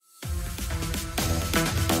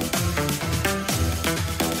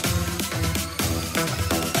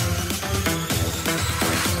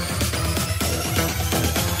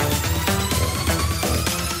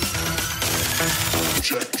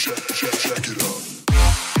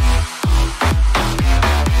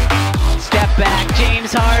back.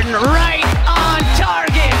 James Harden right on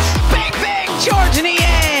target. Bang, bang, George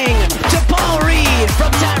Niang to Paul Reed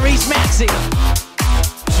from Tyrese Maxey.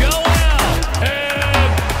 Joel Embiid.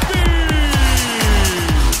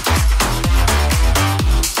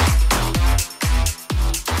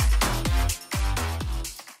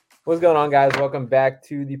 What's going on, guys? Welcome back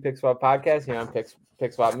to the Pick Swap Podcast here on Pick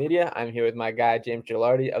Swap Media. I'm here with my guy, James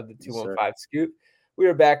Gilardi of the 215 Scoop. We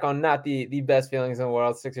are back on not the best feelings in the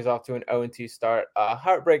world. Sixers off to an 0-2 start.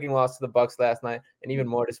 Heartbreaking loss to the Bucks last night, and even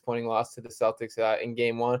more disappointing loss to the Celtics in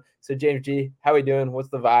Game 1. So, James G, how we doing? What's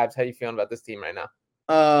the vibes? How you feeling about this team right now?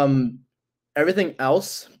 Everything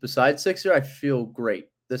else besides Sixer, I feel great.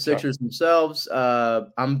 The Sixers themselves,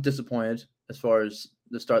 I'm disappointed as far as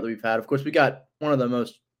the start that we've had. Of course, we got one of the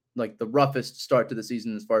most, the roughest start to the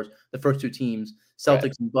season as far as the first two teams,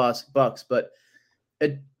 Celtics and Bucks, but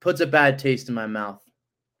it puts a bad taste in my mouth.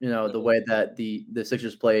 The way that the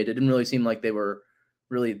Sixers played, it didn't really seem like they were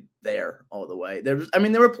really there all the way. There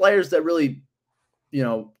were players that really,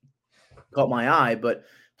 caught my eye, but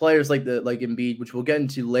players like Embiid, which we'll get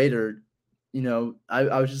into later,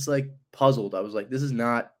 I was just puzzled. I was like, this is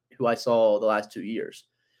not who I saw the last 2 years.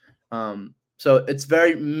 So it's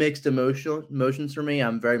very mixed emotions for me.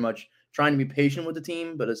 I'm very much trying to be patient with the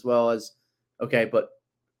team, but as well as, okay, but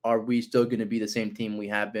are we still going to be the same team we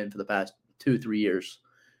have been for the past 2-3 years?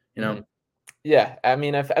 Yeah, I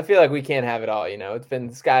feel like we can't have it all. It's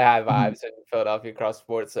been sky high vibes in Philadelphia across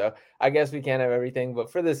sports, so I guess we can't have everything.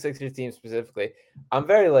 But for the Sixers team specifically, I'm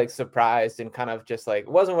very surprised and kind of just it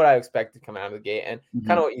wasn't what I expected coming out of the gate. And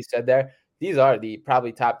kind of what you said there, these are the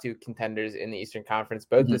probably top two contenders in the Eastern Conference.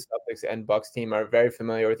 Both the Celtics and Bucks team are very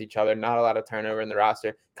familiar with each other. Not a lot of turnover in the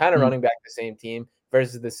roster. Kind of running back the same team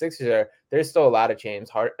versus the Sixers. There's still a lot of change.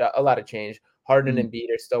 Harden and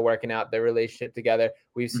Embiid are still working out their relationship together.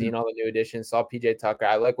 We've seen all the new additions. Saw PJ Tucker.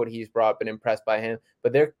 I like what he's brought, been impressed by him.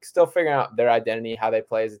 But they're still figuring out their identity, how they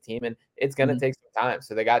play as a team, and it's going to take some time.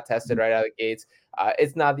 So they got tested right out of the gates.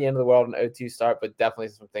 It's not the end of the world, an 0-2 start, but definitely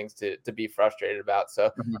some things to be frustrated about.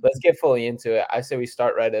 So let's get fully into it. I say we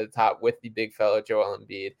start right at the top with the big fella, Joel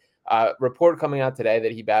Embiid. Report coming out today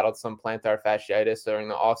that he battled some plantar fasciitis during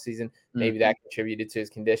the offseason. Maybe that contributed to his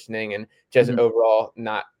conditioning and just overall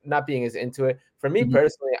not being as into it. For me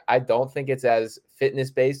personally, I don't think it's as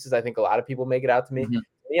fitness-based as I think a lot of people make it out to me. For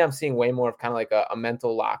me, I'm seeing way more of kind of a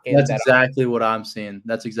mental lock-in. That's exactly what I'm seeing.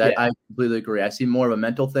 I completely agree. I see more of a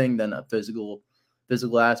mental thing than a physical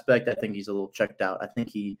aspect. I think he's a little checked out. I think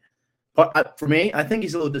I think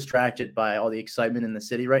he's a little distracted by all the excitement in the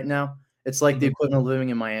city right now. It's like the equivalent of living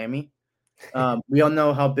in Miami. We all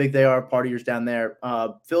know how big they are, partiers down there.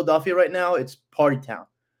 Philadelphia right now, it's party town.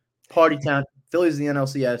 Party town. Philly's the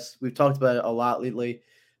NLCS. We've talked about it a lot lately.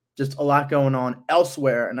 Just a lot going on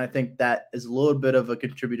elsewhere, and I think that is a little bit of a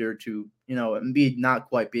contributor to, Embiid not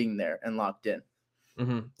quite being there and locked in.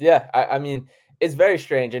 Yeah, I mean, it's very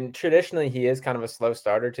strange, and traditionally he is kind of a slow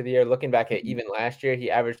starter to the year. Looking back at even last year, he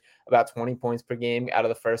averaged about 20 points per game out of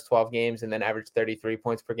the first 12 games and then averaged 33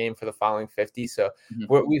 points per game for the following 50. So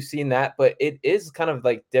we've seen that, but it is kind of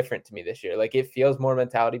different to me this year. It feels more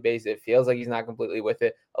mentality based. It feels like he's not completely with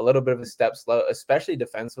it. A little bit of a step slow, especially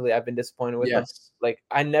defensively. I've been disappointed with him.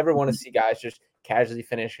 I never want to see guys just casually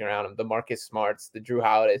finishing around him. The Marcus Smarts, the Drew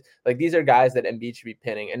Holidays, these are guys that Embiid should be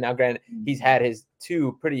pinning. And now, granted, he's had his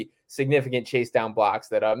two pretty significant chase down blocks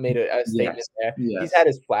that made a statement there. He's had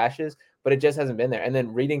his flashes, but it just hasn't been there. And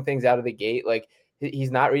then reading things out of the gate, he's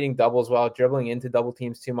not reading doubles well, dribbling into double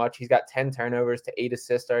teams too much. He's got 10 turnovers to 8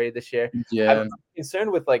 assists already this year. I'm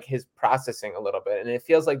concerned with his processing a little bit, and it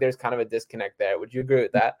feels like there's kind of a disconnect there. Would you agree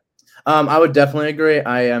with that? I would definitely agree.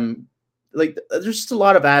 I am there's just a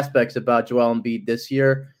lot of aspects about Joel Embiid this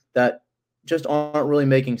year that just aren't really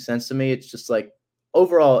making sense to me. It's just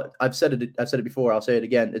overall, I've said it before. I'll say it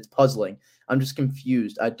again. It's puzzling. I'm just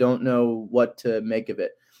confused. I don't know what to make of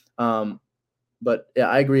it. But yeah,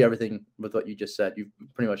 I agree everything with what you just said. You've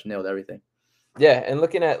pretty much nailed everything. Yeah, and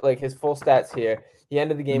looking at his full stats here, he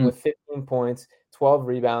ended the game with 15 points, 12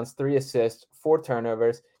 rebounds, 3 assists, 4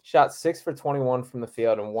 turnovers, shot 6 for 21 from the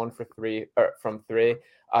field and 1 for 3 from 3.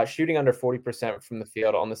 Shooting under 40% from the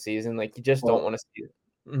field on the season. You just don't want to see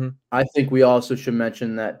it. I think we also should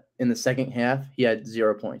mention that in the second half, he had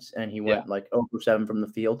 0 points and he went 0 for 7 from the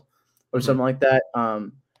field or something like that.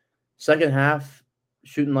 Second half,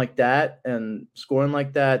 shooting like that and scoring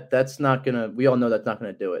like that, we all know that's not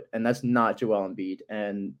going to do it. And that's not Joel Embiid.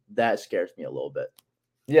 And that scares me a little bit.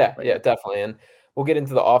 Yeah, definitely. And we'll get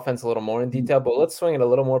into the offense a little more in detail, but let's swing it a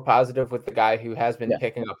little more positive with the guy who has been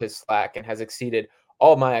picking up his slack and has exceeded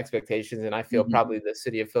all my expectations, and I feel Mhm. probably the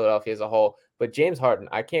city of Philadelphia as a whole. But James Harden,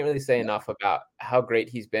 I can't really say enough about how great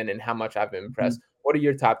he's been and how much I've been Mhm. impressed. What are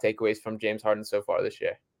your top takeaways from James Harden so far this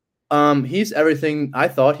year? He's everything I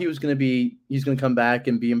thought he was gonna be. He's gonna come back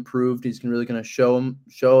and be improved. He's really gonna show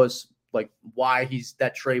us like why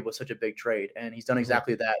that trade was such a big trade, and he's done Mhm.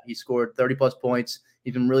 exactly that. He scored 30 plus points.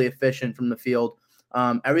 He's been really efficient from the field.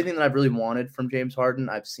 Everything that I've really wanted from James Harden,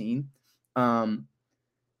 I've seen. Um,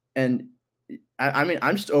 and I mean,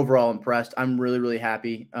 I'm just overall impressed. I'm really, really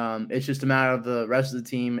happy. It's just a matter of the rest of the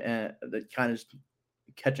team and that kind of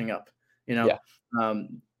catching up. You know, Yeah.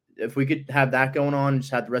 if we could have that going on,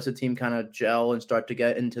 just have the rest of the team kind of gel and start to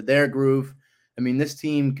get into their groove. I mean, this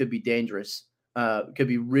team could be dangerous. Could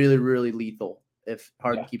be really, really lethal if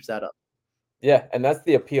Harden Yeah. keeps that up. Yeah, and that's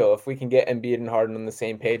the appeal. If we can get Embiid and Harden on the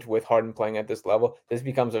same page with Harden playing at this level, this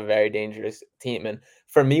becomes a very dangerous team. And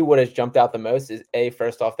for me, what has jumped out the most is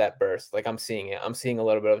first off that burst. Like I'm seeing it. I'm seeing a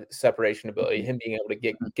little bit of separation ability, Mhm. him being able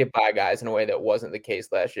to get by guys in a way that wasn't the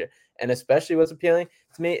case last year. And especially what's appealing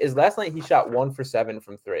to me is last night he shot 1 for 7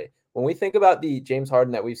 from three. When we think about the James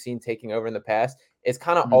Harden that we've seen taking over in the past, it's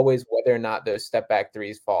kind of Mhm. always whether or not those step back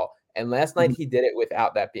threes fall. And last night Mhm. he did it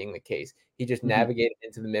without that being the case. He just Mhm. navigated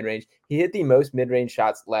into the mid range. He hit the most mid range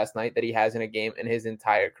shots last night that he has in a game in his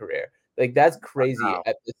entire career. Like that's crazy Wow,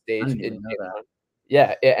 at this I stage didn't in even know James that. Harden.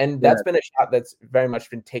 Yeah, and Yeah. that's been a shot that's very much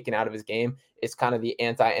been taken out of his game. It's kind of the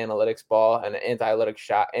anti-analytics ball and Mhm. anti-analytic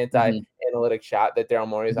shot that Daryl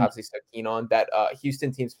Morey is Mhm. obviously so keen on. That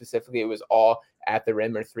Houston team specifically, it was all at the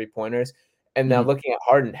rim or 3-pointers. And now Mhm. looking at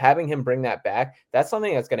Harden, having him bring that back, that's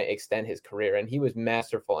something that's going to extend his career. And he was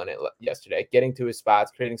masterful in it yesterday, getting to his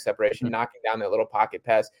spots, creating separation, Mhm. knocking down that little pocket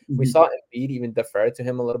pass. We Mhm. saw Embiid even defer to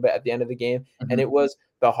him a little bit at the end of the game. And Mhm. it was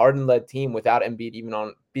the Harden-led team without Embiid even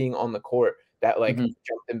on being on the court that like Mhm.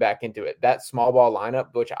 jumped him back into it. That small ball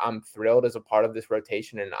lineup, which I'm thrilled as a part of this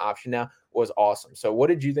rotation and an option now, was awesome. So what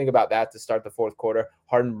did you think about that to start the fourth quarter?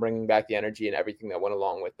 Harden bringing back the energy and everything that went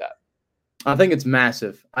along with that. I think it's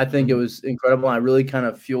massive. I think it Mhm. was incredible. I really kind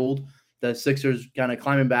of fueled the Sixers kind of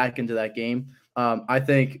climbing back into that game. I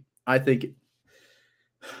think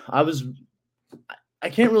I was I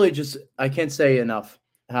can't really I can't say enough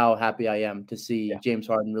how happy I am to see Yeah. James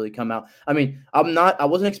Harden really come out. I mean, I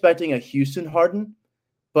wasn't expecting a Houston Harden,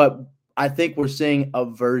 but I think we're seeing a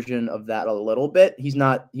version of that a little bit. He's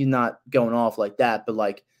not going off like that, but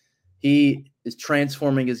like he is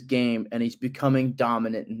transforming his game and he's becoming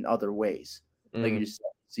dominant in other ways. Like you Mm, just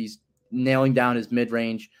said, he's nailing down his mid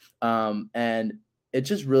range, and it's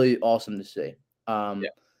just really awesome to see. yeah.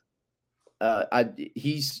 Um,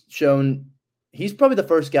 he's shown he's probably the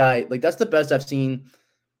first guy. Like that's the best I've seen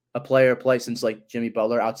a player play since like Jimmy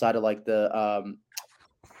Butler. Outside of like the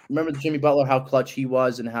remember Jimmy Butler how clutch he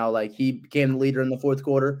was and how like he became the leader in the fourth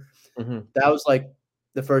quarter. Mhm. That was like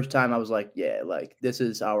the first time I was like, yeah, like this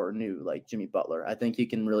is our new like Jimmy Butler. I think he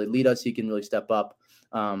can really lead us. He can really step up.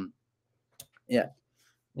 Um, yeah.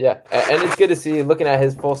 Yeah, and it's good to see looking at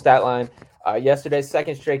his full stat line. Yesterday's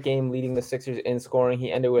second straight game leading the Sixers in scoring.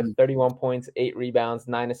 He ended with Mhm. 31 points, 8 rebounds,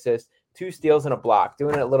 9 assists, 2 steals, and a block,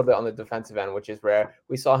 doing it a little bit on the defensive end, which is rare.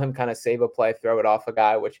 We saw him kind of save a play, throw it off a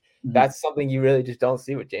guy, which Mhm. that's something you really just don't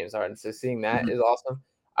see with James Harden. So seeing that Mhm. is awesome.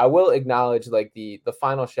 I will acknowledge like the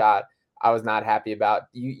final shot I was not happy about.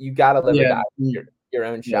 You got to live or Yeah. die with Mm. your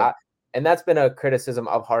own Yeah. shot. And that's been a criticism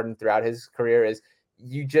of Harden throughout his career is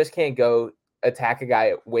you just can't go attack a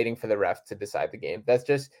guy waiting for the ref to decide the game. That's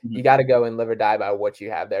just you Mhm. got to go and live or die by what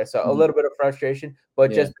you have there. So a Mhm. little bit of frustration,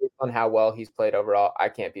 but Yeah. just based on how well he's played overall, I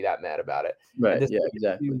can't be that mad about it. And Right. just Yeah.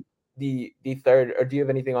 Exactly. the third, or do you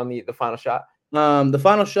have anything on the final shot? The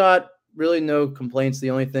final shot, really no complaints.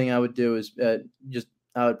 The only thing I would do is just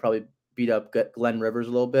I would probably beat up Glenn Rivers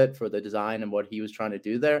a little bit for the design and what he was trying to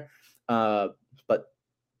do there. But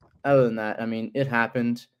other than that, I mean, it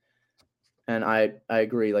happened, and I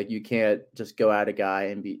agree. Like you can't just go at a guy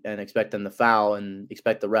and expect them to foul and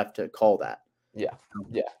expect the ref to call that. Yeah,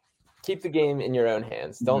 yeah. Keep the game in your own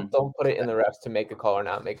hands. Don't Mhm. don't put it in the refs to make a call or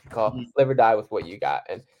not make a call. Mhm. Live or die with what you got.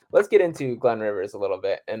 And let's get into Glenn Rivers a little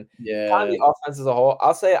bit and kind of Yeah. the offense as a whole.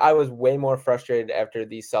 I'll say I was way more frustrated after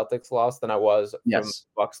the Celtics loss than I was from Yes.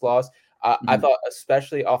 Bucks loss. I Mhm. thought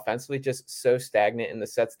especially offensively just so stagnant in the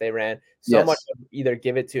sets they ran. So much Yes. of either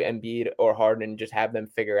give it to Embiid or Harden and just have them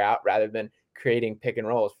figure out rather than creating pick and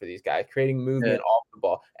rolls for these guys, creating Yeah. movement off the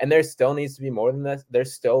ball. And there still needs to be more than this.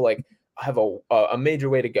 There's still like have a major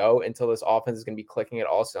way to go until this offense is going to be clicking at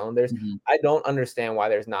all cylinders. Mhm. I don't understand why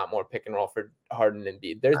there's not more pick and roll for Harden and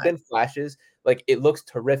Embiid. There's been flashes, like it looks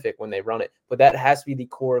terrific when they run it, but that has to be the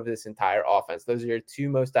core of this entire offense. Those are your two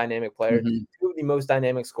most dynamic players, Mhm. two of the most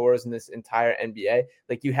dynamic scorers in this entire NBA.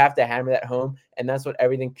 Like you have to hammer that home, and that's what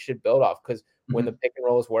everything should build off. Because when the pick and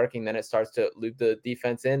roll is working, then it starts to loop the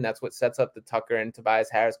defense in. That's what sets up the Tucker and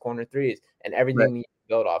Tobias Harris corner threes, and everything Right. needs to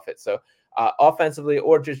build off it. So offensively,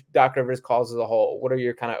 or just Doc Rivers calls as a whole, what are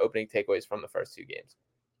your kind of opening takeaways from the first two games?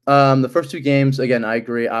 The first two games, again, I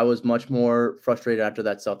agree. I was much more frustrated after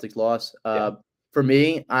that Celtics loss. For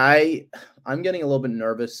me, I'm getting a little bit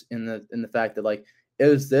nervous in the fact that like,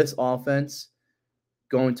 is this offense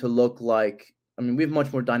going to look like? I mean, we have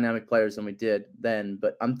much more dynamic players than we did then,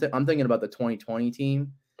 but I'm thinking about the 2020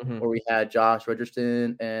 team where we had Josh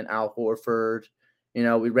Richardson and Al Horford. You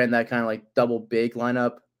know, we ran that kind of like double big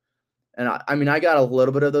lineup. And I mean, I got a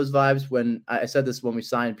little bit of those vibes when I said this when we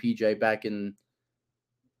signed PJ back in,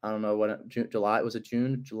 I don't know when, July. Was it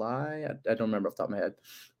June, July? I don't remember off the top of my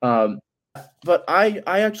head. But I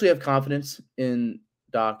actually have confidence in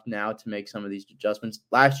Doc now to make some of these adjustments.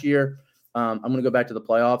 Last year, I'm going to go back to the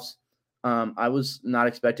playoffs. I was not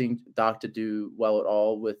expecting Doc to do well at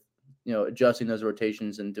all with, you know, adjusting those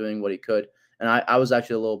rotations and doing what he could. And I was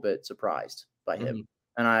actually a little bit surprised by him.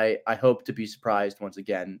 And I hope to be surprised once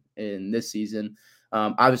again in this season.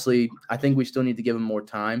 Obviously, I think we still need to give him more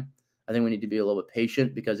time. I think we need to be a little bit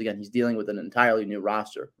patient because, again, he's dealing with an entirely new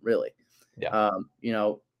roster, really. Yeah. You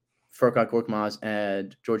know, Furkan Korkmaz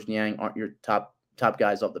and George Niang aren't your top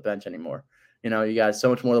guys off the bench anymore. You know, you got so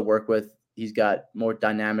much more to work with. He's got more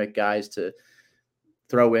dynamic guys to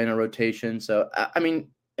throw in a rotation. So, I mean,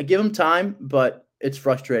 I give him time, but it's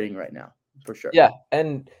frustrating right now for sure. Yeah,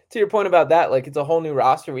 and to your point about that, like it's a whole new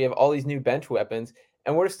roster. We have all these new bench weapons,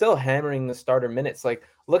 and we're still hammering the starter minutes. Like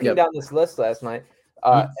looking down this list last night,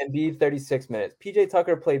 Embiid 36 minutes, PJ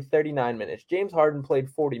Tucker played 39 minutes, James Harden played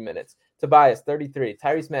 40 minutes, Tobias 33,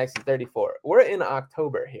 Tyrese Maxey 34. We're in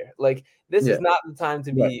October here. Like this is not the time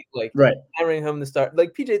to be like hammering home the start.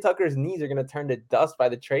 Like PJ Tucker's knees are gonna turn to dust by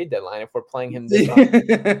the trade deadline if we're playing him this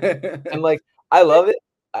and like I love it.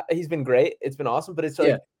 He's been great. It's been awesome, but it's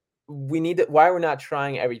like we need to, why we're not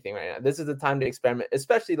trying everything right now. This is the time to experiment,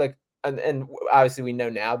 especially like, and obviously we know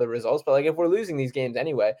now the results, but like if we're losing these games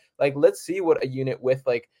anyway, like let's see what a unit with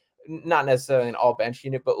like not necessarily an all bench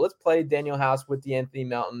unit, but let's play Daniel House with DeAnthony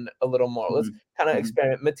Melton a little more. Let's kind of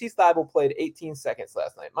experiment. Matisse Thybulle played 18 seconds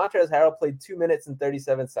last night. Montrezl Harrell played 2 minutes and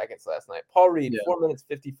 37 seconds last night. Paul Reed 4 minutes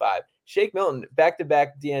 55. Shake Milton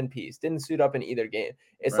back-to-back DNPs, didn't suit up in either game.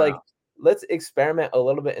 It's like let's experiment a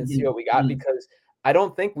little bit and see what we got because I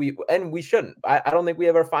don't think we shouldn't. I don't think we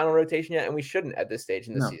have our final rotation yet, and we shouldn't at this stage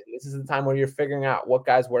in the season. This is the time where you're figuring out what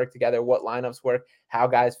guys work together, what lineups work, how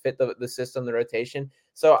guys fit the system, the rotation.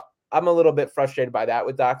 So I'm a little bit frustrated by that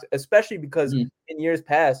with Doc, especially because in years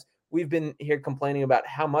past, we've been here complaining about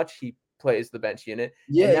how much he plays the bench unit.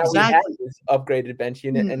 And now we have this upgraded bench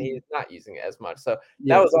unit, and he's not using it as much. So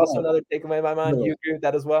that was also another takeaway in my mind. You agree with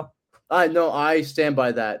that as well? No, I stand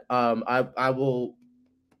by that. I will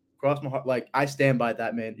cross my heart. Like I stand by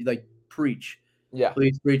that, man. Like preach,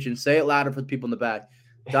 please preach and say it louder for the people in the back.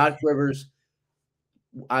 Doc Rivers,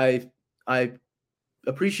 I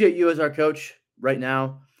appreciate you as our coach right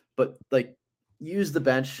now, but like use the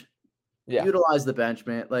bench, utilize the bench,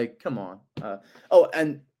 man. Like come on.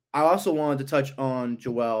 And I also wanted to touch on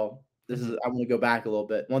Joel. I want to go back a little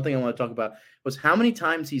bit. One thing I want to talk about was how many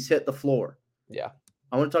times he's hit the floor. Yeah,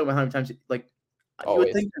 I want to talk about how many times you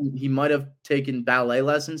would think he might have taken ballet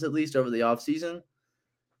lessons at least over the offseason,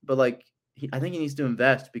 but like I think he needs to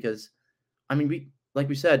invest because, I mean,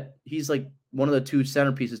 we said he's like one of the two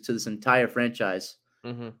centerpieces to this entire franchise.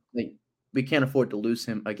 Like we can't afford to lose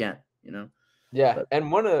him again, you know. Yeah,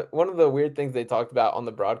 and one of the weird things they talked about on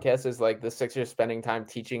the broadcast is like the Sixers spending time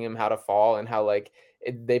teaching him how to fall and how like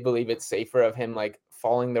they believe it's safer of him like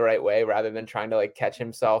falling the right way rather than trying to like catch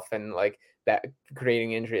himself and like that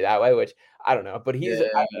creating injury that way, which I don't know. But I feel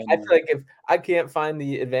like if I can't find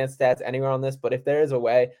the advanced stats anywhere on this, but if there is a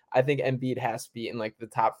way, I think Embiid has to be in like the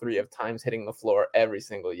top 3 of times hitting the floor every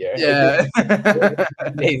single year. Yeah. It's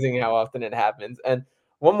amazing how often it happens. And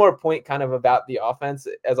one more point kind of about the offense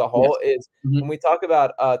as a whole is when we talk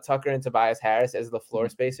about Tucker and Tobias Harris as the floor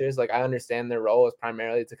spacers, like I understand their role is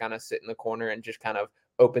primarily to kind of sit in the corner and just kind of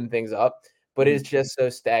open things up. But it's just so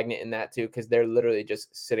stagnant in that too, because they're literally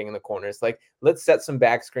just sitting in the corners. Like, let's set some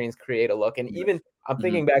back screens, create a look. And even I'm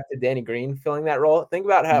thinking back to Danny Green filling that role. Think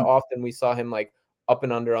about how often we saw him like up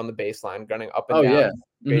and under on the baseline, running up and down,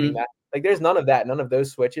 creating that. Like there's none of that, none of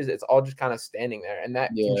those switches. It's all just kind of standing there, and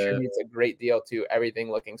that Yeah. contributes a great deal to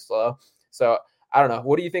everything looking slow. So I don't know.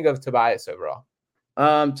 What do you think of Tobias overall?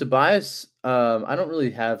 Tobias, I don't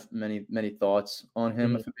really have many thoughts on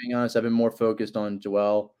him. Mhm. If I'm being honest, I've been more focused on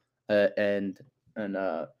Joel and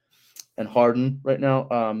and Harden right now.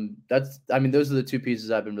 I mean, those are the two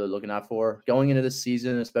pieces I've been really looking out for going into this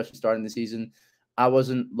season, especially starting the season. I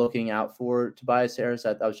wasn't looking out for Tobias Harris.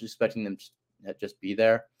 I was just expecting them to just be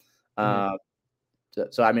there. Mhm.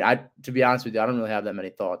 So I mean, to be honest with you, I don't really have that many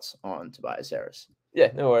thoughts on Tobias Harris.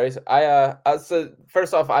 Yeah, no worries. So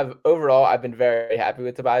first off, I've been very happy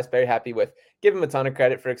with Tobias, very happy with give him a ton of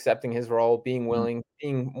credit for accepting his role, being Mhm. willing,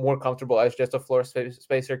 being more comfortable as just a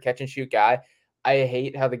spacer, catch and shoot guy. I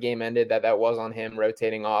hate how the game ended. That was on him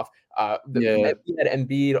rotating off. Yeah. We had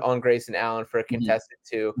Embiid on Grayson Allen for a Mhm. contested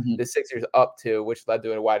two. Mhm. The Sixers up two, which led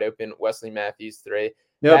to a wide open Wesley Matthews three.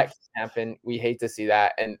 That Yep. can happen. We hate to see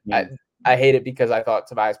that, and Yeah. I hate it because I thought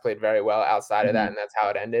Tobias played very well outside of that, Mhm. and that's how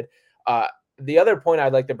it ended. Uh, the other point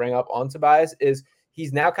I'd like to bring up on Tobias is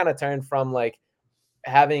he's now kind of turned from like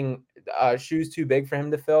having shoes too big for him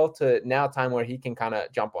to fill to now time where he can kind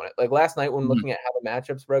of jump on it. Like last night when Mhm. looking at how the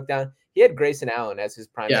matchups broke down, he had Grayson Allen as his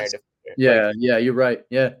primary Yes. defender. Like Yeah. Yeah. You're right.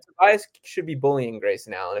 Yeah. Tobias should be bullying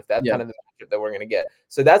Grayson Allen if that's Yeah. kind of the matchup that we're going to get.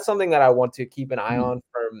 So that's something that I want to keep an eye Mhm. on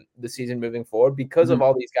from the season moving forward because of Mhm.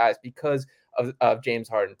 all these guys, because of James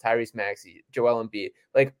Harden, Tyrese Maxey, Joel Embiid.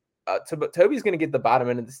 Like Toby's going to get the bottom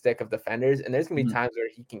end of the stick of defenders, and there's going to be Mhm. times where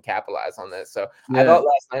he can capitalize on this. So I Yeah. thought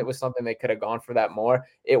last night was something they could have gone for that more.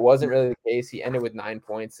 It wasn't really the case. He ended with 9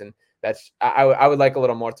 points, and I would like a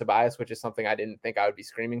little more Tobias, which is something I didn't think I would be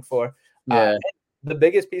screaming for. Yeah. The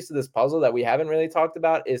biggest piece of this puzzle that we haven't really talked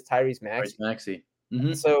about is Tyrese Bryce Maxey. Maxey.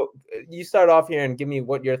 Mhm. So you start off here and give me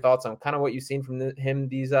what your thoughts on kind of what you've seen from him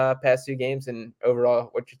these past two games and overall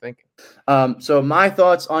what you're thinking. So my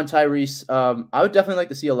thoughts on Tyrese, I would definitely like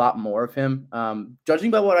to see a lot more of him. Judging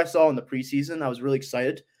by what I saw in the preseason, I was really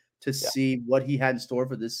excited to Yeah. see what he had in store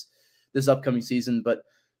for this upcoming season. But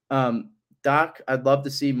Doc, I'd love to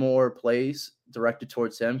see more plays directed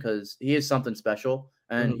towards him because he is something special,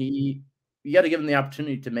 and Mhm. you got to give him the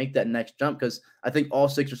opportunity to make that next jump because I think all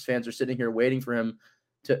Sixers fans are sitting here waiting for him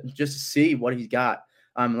to just see what he's got.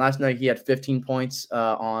 Last night he had 15 points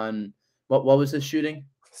on what was his shooting?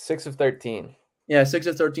 6 of 13. Yeah, 6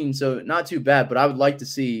 of 13, so not too bad, but I would like to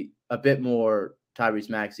see a bit more Tyrese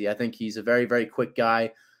Maxey. I think he's a very, very quick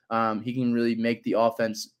guy. He can really make the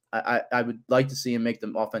offense. I would like to see him make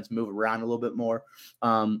the offense move around a little bit more.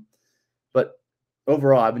 But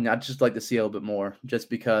overall, I'd just like to see a little bit more just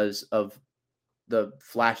because of the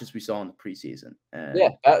flashes we saw in the preseason. Yeah,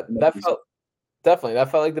 And that felt definitely.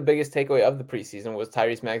 That felt like the biggest takeaway of the preseason was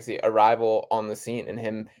Tyrese Maxey's arrival on the scene and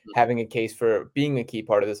him having a case for being a key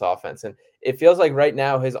part of this offense. And it feels like right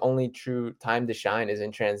now his only true time to shine is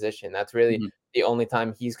in transition. That's really Mhm. the only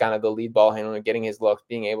time he's kind of the lead ball handler, getting his looks,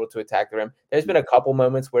 being able to attack the rim. There's Mhm. been a couple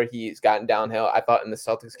moments where he's gotten downhill. I thought in the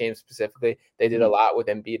Celtics game specifically, they did a Mhm. lot with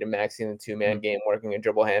Embiid and Maxey in the two-man Mhm. game, working a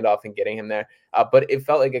dribble handoff and getting him there. But it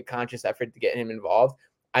felt like a conscious effort to get him involved.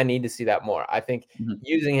 I need to see that more. I think Mhm.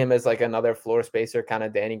 using him as like another floor spacer, kind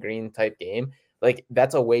of Danny Green type game, like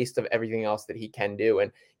that's a waste of everything else that he can do.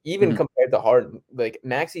 And even Mhm. compared to Harden, like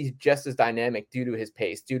Maxey's just as dynamic due to his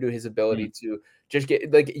pace, due to his ability Mhm. to just get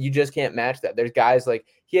like you just can't match that. There's guys like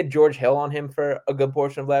he had George Hill on him for a good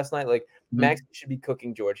portion of last night. Like Mhm. Maxey should be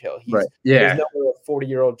cooking George Hill. Right. There's Yeah. no way a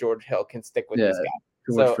 40-year-old George Hill can stick with Yeah. this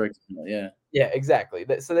guy. George So Frick. Yeah. yeah, exactly.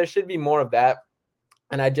 So there should be more of that.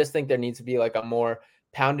 And I just think there needs to be like a more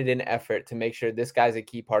pounded in effort to make sure this guy's a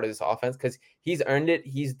key part of this offense because he's earned it,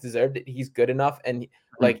 he's deserved it, he's good enough, and Mhm.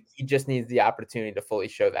 like he just needs the opportunity to fully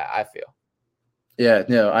show that. I feel. Yeah,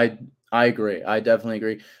 no, I agree. I definitely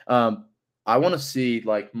agree. I want to see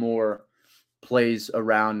like more plays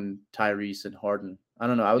around Tyrese and Harden. I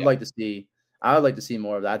don't know. Yeah. I would like to see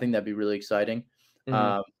more of that. I think that'd be really exciting.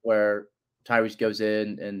 Mhm. Where Tyrese goes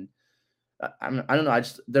in and I don't know.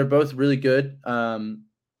 They're both really good.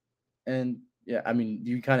 And yeah, I mean,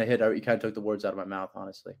 you kind of took the words out of my mouth,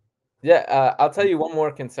 honestly. Yeah, I'll tell you one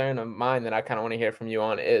more concern of mine that I kind of want to hear from you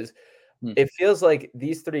on is Hmm. it feels like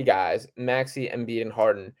these three guys, Maxey, Embiid, and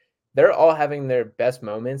Harden, they're all having their best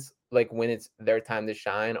moments like when it's their time to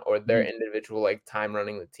shine or their Hmm. individual like time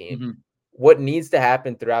running the team. Hmm. What needs to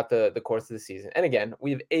happen throughout the course of the season? And again,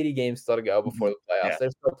 we have 80 games still to go before Hmm. the playoffs. Yeah.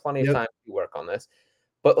 There's still plenty of Yep. time to work on this.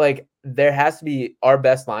 But like there has to be our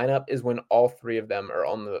best lineup is when all three of them are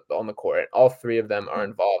on the court and all three of them are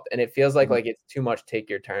involved. And it feels Mhm. like it's too much take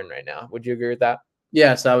your turn right now. Would you agree with that?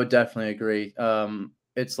 Yes, I would definitely agree.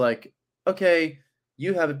 It's like, okay,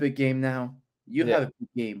 you have a big game now. You Yeah. have a big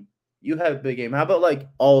game. you have a big game. How about like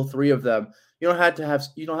all three of them? You don't have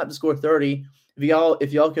to score 30.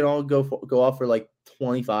 If y'all can all go off for like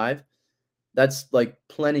 25, that's like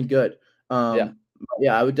plenty good. Yeah.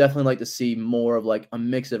 Yeah, I would definitely like to see more of like a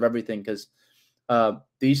mix of everything because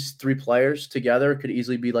these three players together could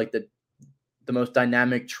easily be like the most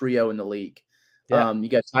dynamic trio in the league. Yeah. You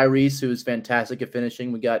got Tyrese, who's fantastic at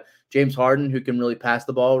finishing. We got James Harden, who can really pass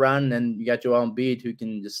the ball around, and then you got Joel Embiid, who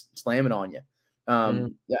can just slam it on you.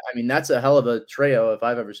 Yeah, I mean that's a hell of a trio if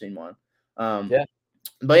I've ever seen one. Yeah.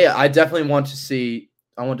 But yeah, I definitely want to see.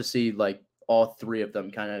 I want to see like all three of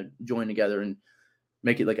them kind of join together and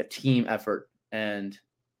make it like a team effort and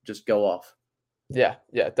just go off. Yeah,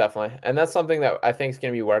 definitely. And that's something that I think is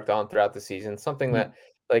going to be worked on throughout the season. Something Mhm. that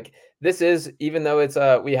like this is even though it's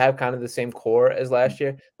we have kind of the same core as last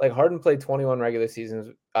year. Like Harden played 21 regular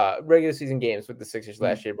season games with the Sixers Mhm.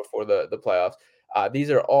 last year before the playoffs.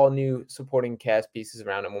 These are all new supporting cast pieces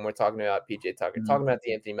around him when we're talking about PJ Tucker, Mhm. talking about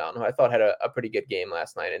D'Anthony Mountain, who I thought had a pretty good game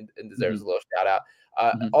last night and deserves Mhm. a little shout out.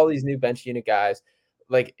 Mhm. All these new bench unit guys,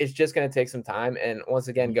 like it's just going to take some time. And once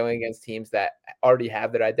again, Mhm. going against teams that already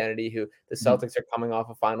have their identity, who the Mhm. Celtics are coming off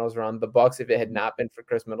a finals run. The Bucks, if it had not been for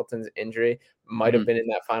Chris Middleton's injury, might have Mhm. been in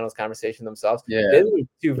that finals conversation themselves. Yeah. These are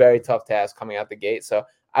two very tough tasks coming out the gate. So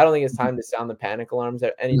I don't think it's Mhm. time to sound the panic alarms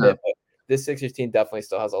any No. bit, but this Sixers team definitely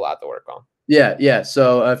still has a lot to work on. Yeah, yeah.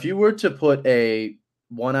 So if you were to put a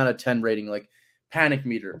 1 out of 10 rating, like panic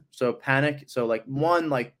meter, so panic, so like 1,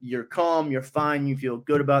 like you're calm, you're fine, you feel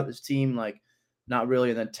good about this team, like not really,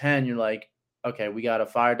 and then 10, you're like, okay, we got to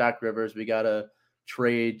fire Doc Rivers, we got to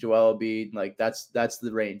trade Joel Embiid, like that's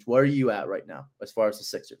the range. Where are you at right now as far as the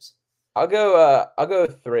Sixers? I'll go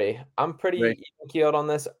 3. I'm Right. pretty even keeled on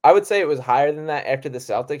this. I would say it was higher than that after the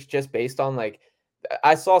Celtics, just based on like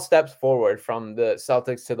I saw steps forward from the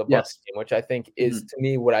Celtics to the Bucks Yes. game, which I think is Mhm. to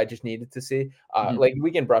me what I just needed to see. Mhm. Like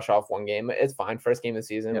we can brush off one game, it's fine. First game of the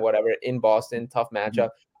season, Yeah. whatever. In Boston, tough Mhm. matchup.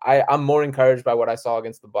 I'm more encouraged by what I saw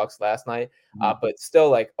against the Bucks last night, Mhm. but still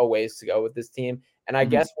like a ways to go with this team. And I Mhm.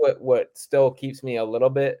 guess what still keeps me a little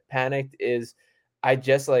bit panicked is I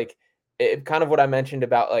just like kind of what I mentioned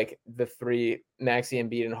about like the three Maxey,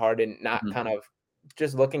 Embiid, and Harden not Mhm. kind of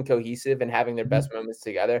just looking cohesive and having their Mhm. best moments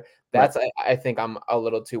together. Right. That's I think I'm a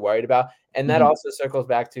little too worried about, and that Mhm. also circles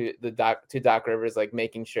back to Doc Rivers, like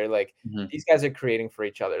making sure like Mhm. these guys are creating for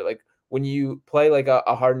each other. Like when you play like a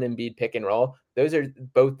Harden and Embiid pick and roll, those are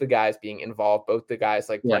both the guys being involved, both the guys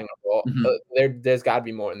like Yeah. playing a role. Mhm. There's got to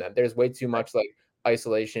be more than that. There's way too Right. much like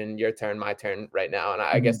isolation, your turn, my turn right now, and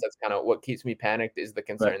I guess Mhm. that's kind of what keeps me panicked is the Right.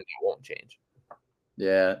 concern that won't change.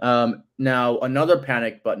 Yeah. Now another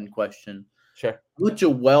panic button question. Sure. With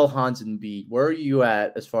Joel Embiid, where are you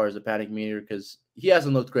at as far as the panic meter? Because he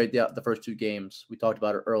hasn't looked great the first 2 games. We talked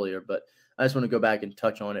about it earlier, but I just want to go back and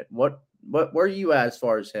touch on it. Where are you at as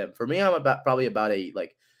far as him? For me, I'm probably about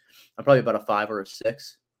a 5 or a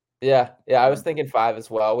 6. Yeah, I was Um, thinking 5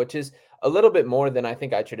 as well, which is a little bit more than I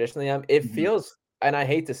think I traditionally am. It mhm, feels and I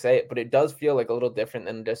hate to say it, but it does feel like a little different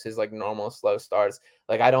than just his like normal slow starts.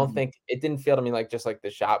 Like I don't mhm, think it didn't feel to me like just like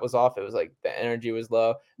the shot was off. It was like the energy was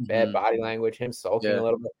low, bad mhm. body language, him sulking Yeah, a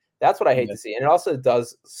little bit. That's what I hate yeah, to see. And it also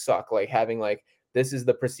does suck like having like this is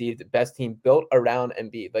the perceived best team built around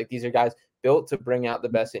Embiid. Like these are guys built to bring out the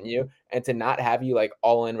best in you, and to not have you like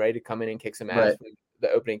all in ready to come in and kick some ass right. from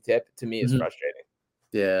the opening tip to me is Mhm. frustrating.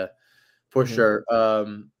 Yeah, for Mhm. sure.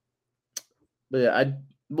 But yeah,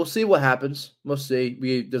 we'll see what happens. We'll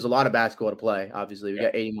see. There's a lot of basketball to play. Obviously, we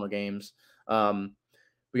got 80 more games. Um,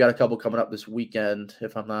 we got a couple coming up this weekend,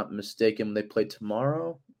 if I'm not mistaken. They play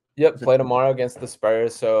tomorrow. Yep, Is it play tomorrow against the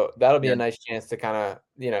Spurs, so that'll be Yeah, a nice chance to kinda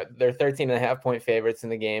they're 13.5 point favorites in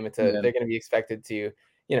the game. yeah, They're gonna be expected to,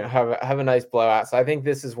 have a nice blowout, so I think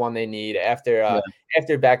this is one they need yeah,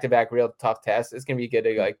 after back-to-back real tough tests. It's gonna be good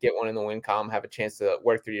to, like, get one in the win column, have a chance to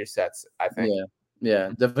work through your sets, I think. yeah, yeah.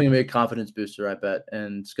 Definitely gonna be a confidence booster, I bet,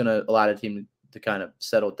 and it's gonna allow the team to kind of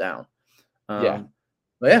settle down. Yeah,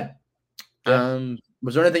 But yeah. yeah.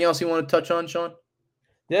 Was there anything else you want to touch on, Sean?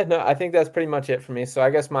 Yeah, no, I think that's pretty much it for me. So I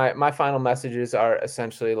guess my final messages are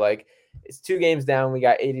essentially like it's 2 games down. We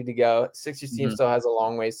got 80 to go. Sixers team Mhm, still has a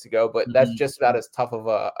long ways to go, but that's mhm, just about as tough of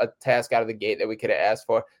a task out of the gate that we could have asked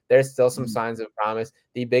for. There's still some mhm. signs of promise.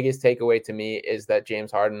 The biggest takeaway to me is that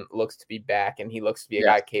James Harden looks to be back and he looks to be a Yes.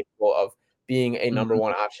 guy capable of being a number Mhm,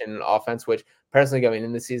 one option in offense, which personally going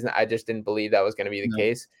into the season, I just didn't believe that was going to be the no,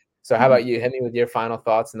 case. So how mhm. about you? Hit me with your final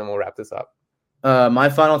thoughts and then we'll wrap this up. My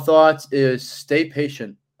final thoughts is stay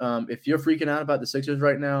patient. If you're freaking out about the Sixers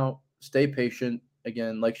right now, stay patient.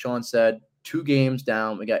 Again, like Sean said, 2 games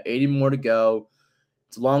down. We got 80 more to go.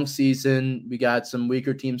 It's a long season. We got some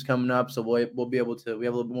weaker teams coming up, so we'll be able to. We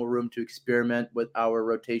have a little bit more room to experiment with our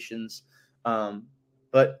rotations,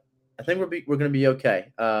 but I think we're going to be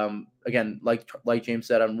okay. Again, like James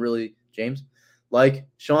said, like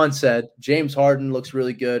Sean said, James Harden looks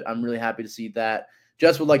really good. I'm really happy to see that.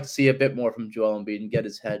 Just would like to see a bit more from Joel Embiid and get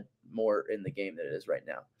his head more in the game than it is right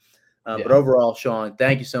now. But overall, Sean,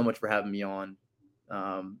 thank you so much for having me on.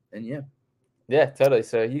 And yeah. Yeah, totally.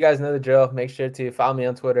 So you guys know the drill. Make sure to follow me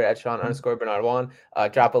on Twitter at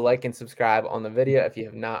Sean_Bernard1. Drop a like and subscribe on the video if you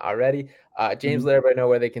have not already. James, let everybody know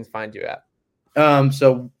where they can find you at.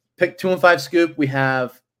 So pick 215 Scoop. We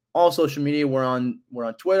have all social media. We're on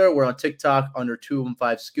Twitter. We're on TikTok under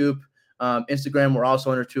 215 Scoop. Instagram, we're also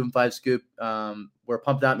under 215 Scoop. We're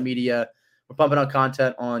pumping out media. We're pumping out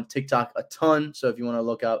content on TikTok a ton. So if you want to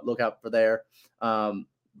look out for there,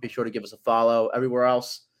 be sure to give us a follow. Everywhere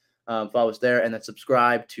else, follow us there, and then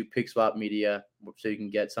subscribe to Pig Swap Media so you can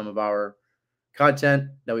get some of our content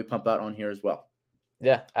that we pump out on here as well.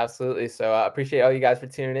 Yeah, absolutely. So I appreciate all you guys for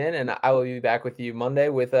tuning in, and I will be back with you Monday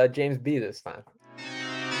with James B this time.